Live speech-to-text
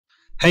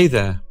Hey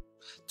there!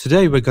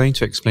 Today we're going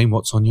to explain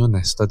what's on your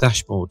Nesta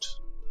dashboard,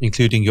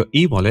 including your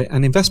e-wallet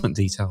and investment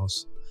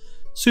details.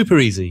 Super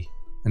easy,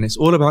 and it's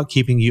all about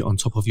keeping you on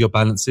top of your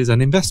balances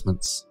and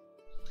investments.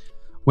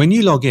 When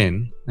you log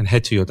in and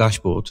head to your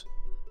dashboard,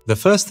 the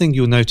first thing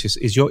you'll notice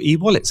is your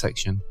e-wallet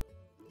section.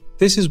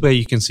 This is where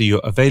you can see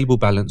your available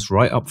balance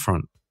right up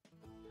front.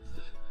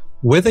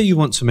 Whether you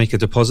want to make a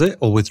deposit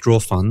or withdraw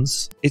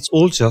funds, it's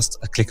all just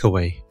a click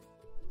away.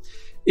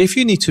 If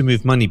you need to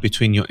move money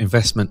between your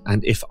investment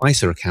and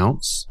ISA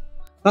accounts,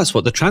 that's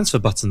what the transfer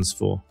button's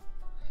for.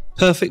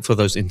 Perfect for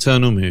those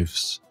internal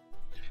moves.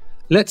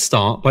 Let's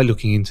start by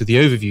looking into the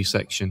overview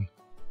section.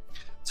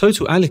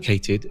 Total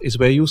allocated is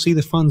where you'll see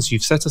the funds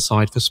you've set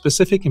aside for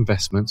specific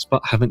investments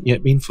but haven't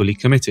yet been fully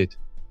committed.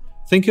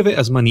 Think of it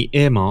as money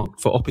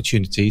earmarked for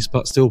opportunities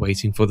but still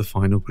waiting for the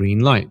final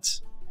green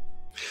light.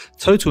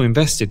 Total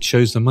invested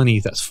shows the money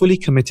that's fully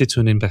committed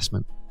to an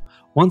investment.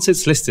 Once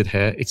it's listed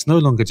here, it's no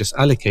longer just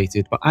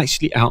allocated, but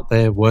actually out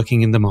there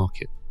working in the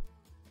market.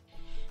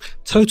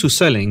 Total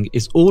selling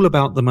is all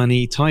about the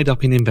money tied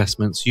up in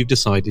investments you've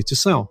decided to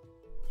sell.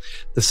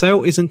 The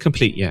sale isn't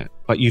complete yet,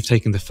 but you've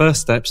taken the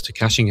first steps to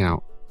cashing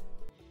out.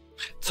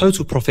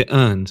 Total profit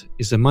earned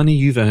is the money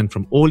you've earned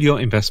from all your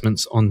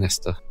investments on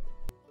Nesta.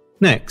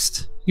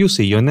 Next, you'll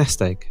see your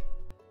nest egg.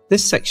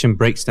 This section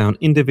breaks down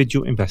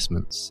individual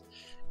investments.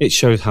 It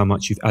shows how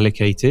much you've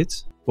allocated,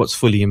 what's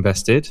fully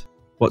invested,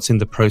 what's in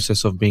the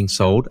process of being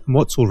sold, and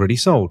what's already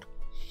sold.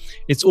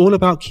 It's all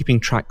about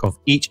keeping track of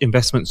each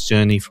investment's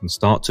journey from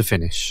start to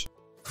finish.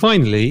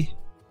 Finally,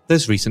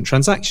 there's recent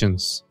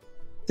transactions.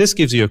 This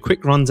gives you a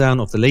quick rundown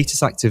of the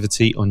latest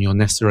activity on your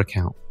Nesta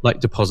account,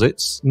 like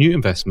deposits, new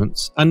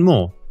investments, and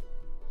more.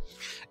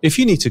 If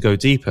you need to go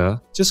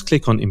deeper, just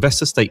click on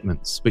Investor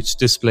Statements, which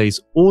displays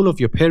all of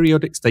your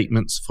periodic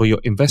statements for your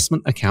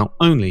investment account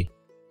only.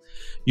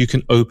 You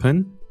can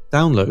open,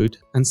 download,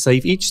 and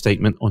save each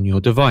statement on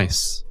your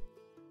device.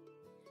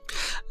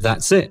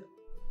 That's it.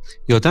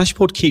 Your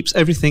dashboard keeps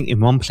everything in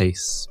one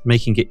place,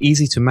 making it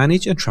easy to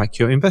manage and track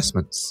your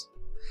investments.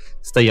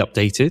 Stay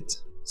updated,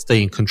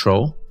 stay in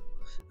control,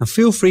 and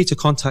feel free to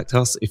contact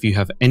us if you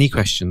have any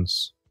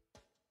questions.